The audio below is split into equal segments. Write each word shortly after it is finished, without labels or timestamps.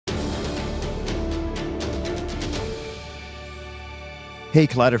Hey,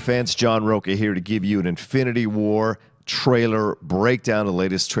 Collider fans, John Rocha here to give you an Infinity War trailer breakdown, the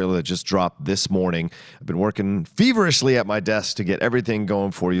latest trailer that just dropped this morning. I've been working feverishly at my desk to get everything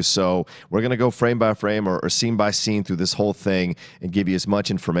going for you, so we're going to go frame by frame or scene by scene through this whole thing and give you as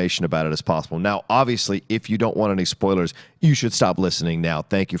much information about it as possible. Now, obviously, if you don't want any spoilers, you should stop listening now.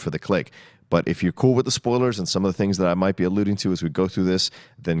 Thank you for the click. But if you're cool with the spoilers and some of the things that I might be alluding to as we go through this,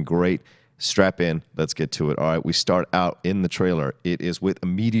 then great. Strap in. Let's get to it. All right, we start out in the trailer. It is with a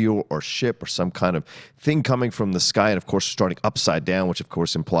meteor or ship or some kind of thing coming from the sky, and of course starting upside down, which of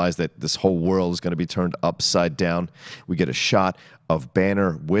course implies that this whole world is going to be turned upside down. We get a shot of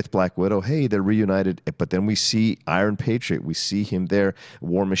Banner with Black Widow. Hey, they're reunited. But then we see Iron Patriot. We see him there,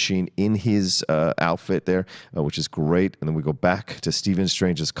 War Machine in his outfit there, which is great. And then we go back to Stephen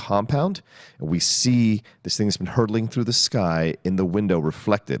Strange's compound, and we see this thing that's been hurtling through the sky in the window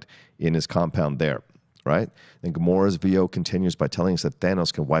reflected in his compound there, right? Then Gamora's VO continues by telling us that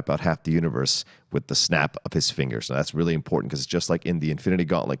Thanos can wipe out half the universe with the snap of his fingers. Now, that's really important because it's just like in the Infinity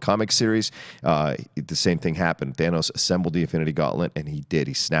Gauntlet comic series, the same thing happened. Thanos assembled the Infinity Gauntlet, and he did.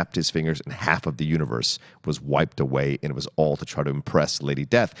 He snapped his fingers, and half of the universe was wiped away, and it was all to try to impress Lady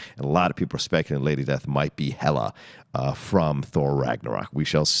Death. And a lot of people are speculating Lady Death might be Hela from Thor Ragnarok. We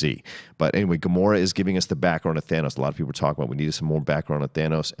shall see. But anyway, Gamora is giving us the background of Thanos. A lot of people are talking about we needed some more background of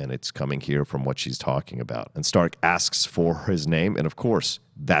Thanos, and it's coming here from what she's talking about. And Stark asks for his name, and of course,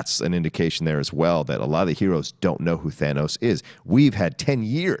 that's an indication there as well that a lot of the heroes don't know who Thanos is. We've had 10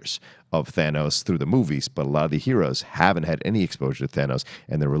 years of Thanos through the movies, but a lot of the heroes haven't had any exposure to Thanos,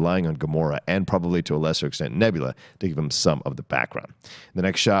 and they're relying on Gamora and probably to a lesser extent Nebula to give them some of the background. The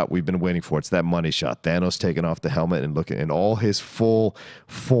next shot we've been waiting for, it's that money shot. Thanos taking off the helmet and looking in all his full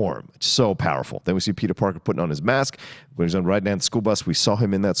form. It's so powerful. Then we see Peter Parker putting on his mask. When he's on riding down the school bus, we saw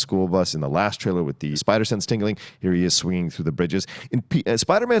him in that school bus in the last trailer with the spider sense tingling. Here he is swinging through the bridges.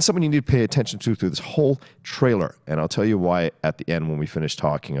 Spider-Man is someone you need to pay attention to through this whole trailer, and I'll tell you why at the end when we finish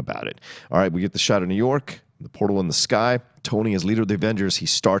talking about it. All right, we get the shot of New York, the portal in the sky. Tony, as leader of the Avengers, he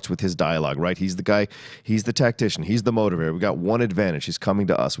starts with his dialogue, right? He's the guy, he's the tactician, he's the motivator. We got one advantage. He's coming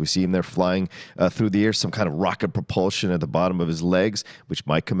to us. We see him there flying through the air, some kind of rocket propulsion at the bottom of his legs, which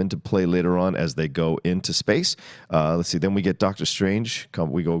might come into play later on as they go into space. Let's see. Then we get Doctor Strange.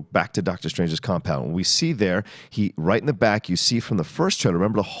 We go back to Doctor Strange's compound. We see there, right in the back, you see from the first trailer,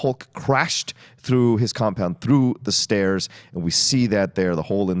 remember the Hulk crashed through his compound, through the stairs, and we see that there, the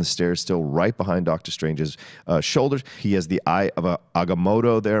hole in the stairs still right behind Doctor Strange's shoulders. He has the eye of a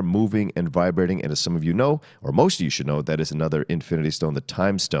Agamotto there moving and vibrating, and as some of you know, or most of you should know, that is another Infinity Stone, the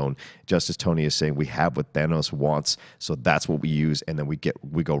Time Stone. Just as Tony is saying, we have what Thanos wants, so that's what we use, and then we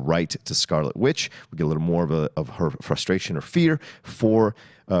go right to Scarlet Witch. We get a little more of her frustration or fear for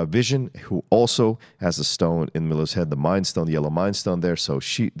Vision, who also has a stone in the middle of his head, the Mind Stone, the yellow Mind Stone there. So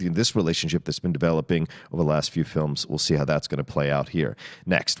this relationship that's been developing over the last few films, we'll see how that's going to play out here.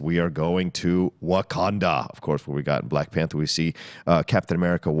 Next, we are going to Wakanda. Of course, where we got in Black Panther, we see Captain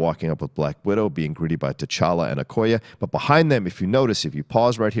America walking up with Black Widow, being greeted by T'Challa and Okoye. But behind them, if you notice, if you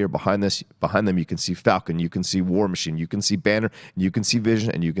pause right here, behind them, you can see Falcon, you can see War Machine, you can see Banner, you can see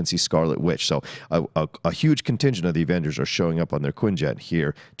Vision, and you can see Scarlet Witch. So a huge contingent of the Avengers are showing up on their Quinjet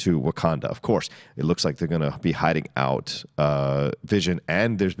here to Wakanda. Of course, it looks like they're going to be hiding out Vision,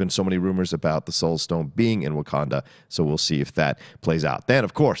 and there's been so many rumors about the Soul Stone being in Wakanda, so we'll see if that plays out. Then,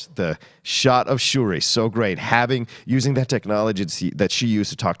 of course, the shot of Shuri, so great, using that technology that she used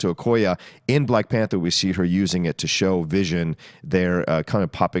to talk to Okoye in Black Panther. We see her using it to show Vision there, kind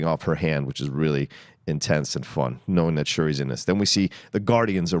of popping off her hand, which is really intense and fun, knowing that Shuri's in this. Then we see the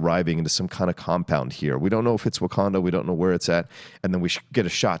Guardians arriving into some kind of compound here. We don't know if it's Wakanda. We don't know where it's at. And then we get a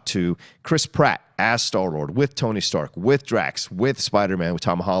shot to Chris Pratt as Star-Lord, with Tony Stark, with Drax, with Spider-Man, with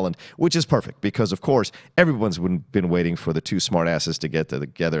Tom Holland, which is perfect because, of course, everyone's been waiting for the two smartasses to get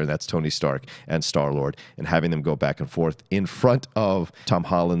together, and that's Tony Stark and Star-Lord, and having them go back and forth in front of Tom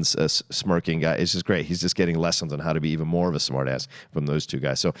Holland's smirking guy is just great. He's just getting lessons on how to be even more of a smartass from those two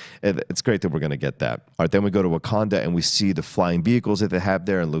guys. So it's great that we're going to get that. All right, then we go to Wakanda, and we see the flying vehicles that they have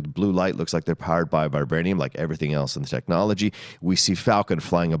there, and the blue light looks like they're powered by vibranium, like everything else in the technology. We see Falcon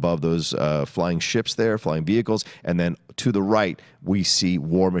flying above those flying ships there, flying vehicles, and then to the right we see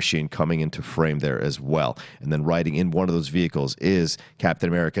War Machine coming into frame there as well. And then riding in one of those vehicles is Captain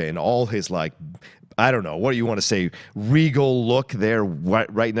America in all his, like, I don't know, what do you want to say, regal look there,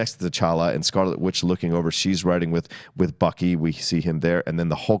 right next to T'Challa, and Scarlet Witch looking over. She's riding with Bucky. We see him there, and then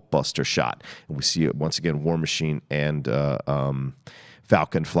the Hulkbuster shot, and we see it once again, War Machine and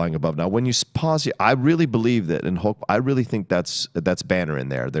Falcon flying above. Now, when you pause it, I really believe that in Hulk, I really think that's Banner in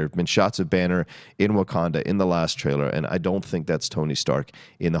there. There have been shots of Banner in Wakanda in the last trailer, and I don't think that's Tony Stark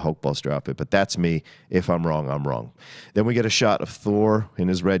in the Hulkbuster outfit, but that's me. If I'm wrong, I'm wrong. Then we get a shot of Thor in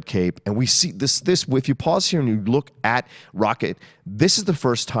his red cape, and we see this. If you pause here and you look at Rocket, this is the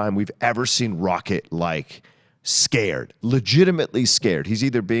first time we've ever seen Rocket like scared, legitimately scared. He's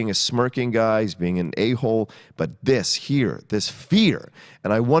either being a smirking guy, he's being an a-hole, but this here, this fear,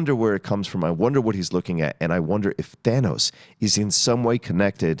 and I wonder where it comes from. I wonder what he's looking at, and I wonder if Thanos is in some way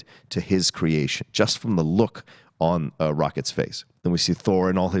connected to his creation, just from the look on Rocket's face. Then we see Thor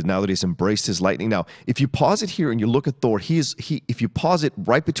and all his, now that he's embraced his lightning. Now, if you pause it here and you look at Thor, if you pause it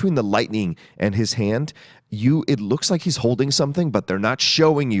right between the lightning and his hand, it looks like he's holding something, but they're not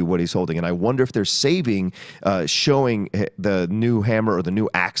showing you what he's holding. And I wonder if they're showing the new hammer or the new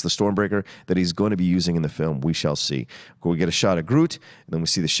axe, the Stormbreaker, that he's going to be using in the film. We shall see. We get a shot of Groot, and then we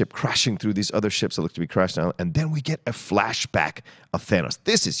see the ship crashing through these other ships that look to be crashed down, and then we get a flashback of Thanos.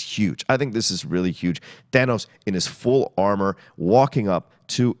 This is huge. I think this is really huge. Thanos in his full armor, walking up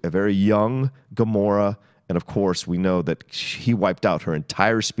to a very young Gamora. And of course, we know that he wiped out her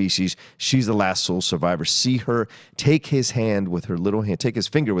entire species. She's the last sole survivor. See her take his hand with her little hand, take his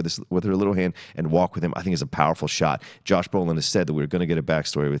finger with her little hand and walk with him. I think it's a powerful shot. Josh Brolin has said that we're going to get a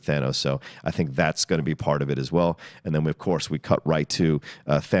backstory with Thanos, so I think that's going to be part of it as well. And then, of course, we cut right to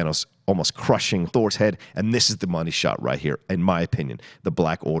Thanos almost crushing Thor's head, and this is the money shot right here, in my opinion. The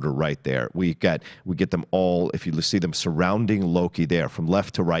Black Order right there. We get them all. If you see them surrounding Loki there, from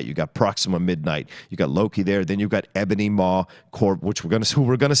left to right, you got Proxima Midnight, you got Loki there, then you got Ebony Maw, which who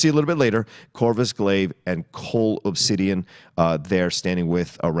we're gonna see a little bit later, Corvus Glaive and Cole Obsidian there standing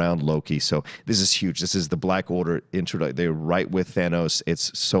around Loki. So this is huge. This is the Black Order intro. They're right with Thanos.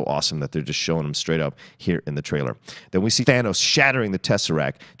 It's so awesome that they're just showing them straight up here in the trailer. Then we see Thanos shattering the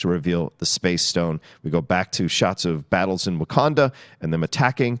Tesseract to reveal the Space Stone. We go back to shots of battles in Wakanda and them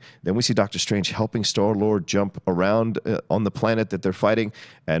attacking. Then we see Doctor Strange helping Star-Lord jump around on the planet that they're fighting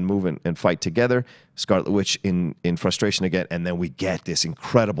and move and fight together. Scarlet Witch in frustration again, and then we get this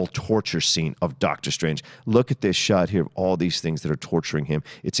incredible torture scene of Doctor Strange. Look at this shot here of all these things that are torturing him.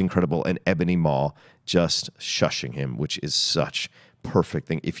 It's incredible. And Ebony Maw just shushing him, which is such perfect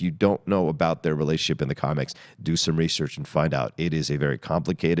thing. If you don't know about their relationship in the comics, do some research and find out. It is a very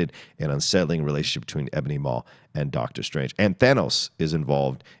complicated and unsettling relationship between Ebony Maw and Doctor Strange. And Thanos is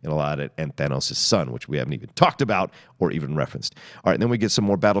involved in a lot of it, and Thanos' son, which we haven't even talked about or even referenced. All right, then we get some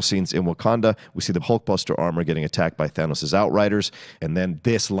more battle scenes in Wakanda. We see the Hulkbuster armor getting attacked by Thanos' Outriders, and then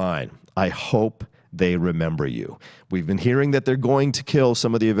this line, I hope they remember you. We've been hearing that they're going to kill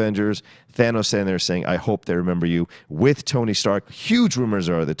some of the Avengers. Thanos standing there saying, I hope they remember you, with Tony Stark. Huge rumors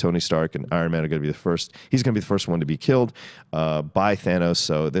are that Tony Stark and Iron Man are going to be the first. He's going to be the first one to be killed by Thanos.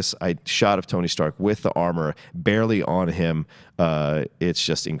 So this shot of Tony Stark with the armor barely on him, it's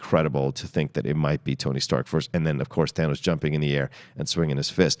just incredible to think that it might be Tony Stark first. And then, of course, Thanos jumping in the air and swinging his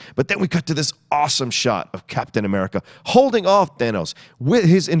fist. But then we cut to this awesome shot of Captain America holding off Thanos with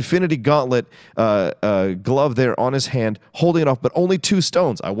his Infinity Gauntlet glove there on his hand, holding it off, but only 2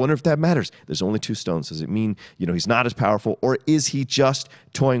 stones. I wonder if that matters. There's only 2 stones. Does it mean, he's not as powerful, or is he just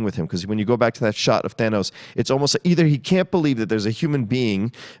toying with him? Because when you go back to that shot of Thanos, it's almost like either he can't believe that there's a human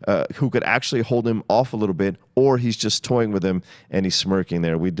being who could actually hold him off a little bit, or he's just toying with him and he's smirking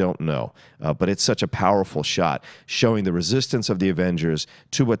there. We don't know. But it's such a powerful shot, showing the resistance of the Avengers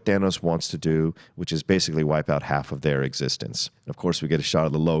to what Thanos wants to do, which is basically wipe out half of their existence. And of course, we get a shot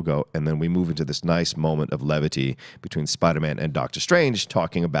of the logo, and then we move into this nice moment of levity between Spider-Man and Doctor Strange,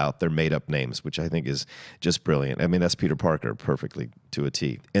 talking about their made-up names, which I think is just brilliant. I mean, that's Peter Parker perfectly to a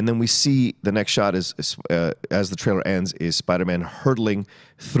T. And then we see the next shot is as the trailer ends, is Spider-Man hurtling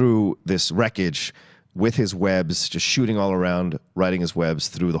through this wreckage with his webs, just shooting all around, riding his webs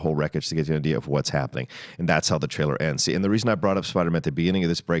through the whole wreckage to get an idea of what's happening. And that's how the trailer ends. See, and the reason I brought up Spider-Man at the beginning of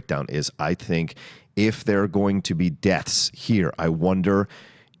this breakdown is I think if there are going to be deaths here, I wonder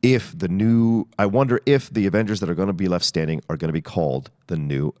if the Avengers that are going to be left standing are going to be called the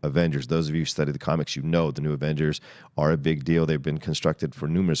New Avengers. Those of you who study the comics, you know the New Avengers are a big deal. They've been constructed for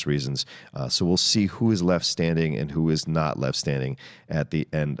numerous reasons. So we'll see who is left standing and who is not left standing at the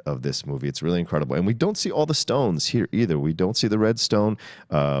end of this movie. It's really incredible. And we don't see all the stones here either. We don't see the red stone.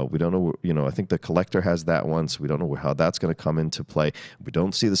 We don't know, I think the Collector has that one, so we don't know how that's going to come into play. We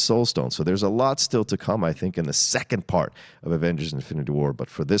don't see the Soul Stone. So there's a lot still to come, I think, in the second part of Avengers Infinity War. But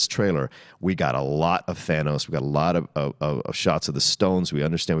for this trailer, we got a lot of Thanos. We got a lot of shots of the stones clones. We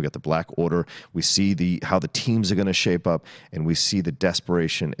understand we got the Black Order. We see how the teams are going to shape up, and we see the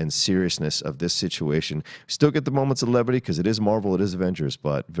desperation and seriousness of this situation. We still get the moments of levity because it is Marvel, it is Avengers,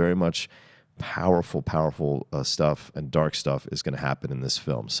 but very much powerful stuff and dark stuff is going to happen in this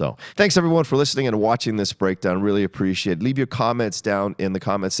film. So thanks everyone for listening and watching this breakdown. Really appreciate it. Leave your comments down in the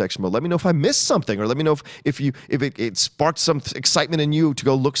comment section, but let me know if I missed something, or let me know if it sparked some excitement in you to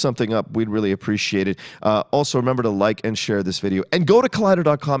go look something up. We'd really appreciate it. Also remember to like and share this video, and go to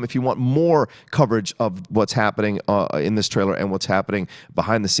collider.com if you want more coverage of what's happening in this trailer and what's happening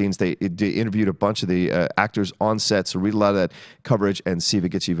behind the scenes. They interviewed a bunch of the actors on set, so read a lot of that coverage and see if it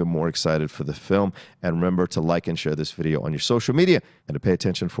gets you even more excited for the film. And remember to like and share this video on your social media, and to pay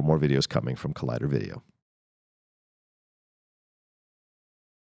attention for more videos coming from Collider Video.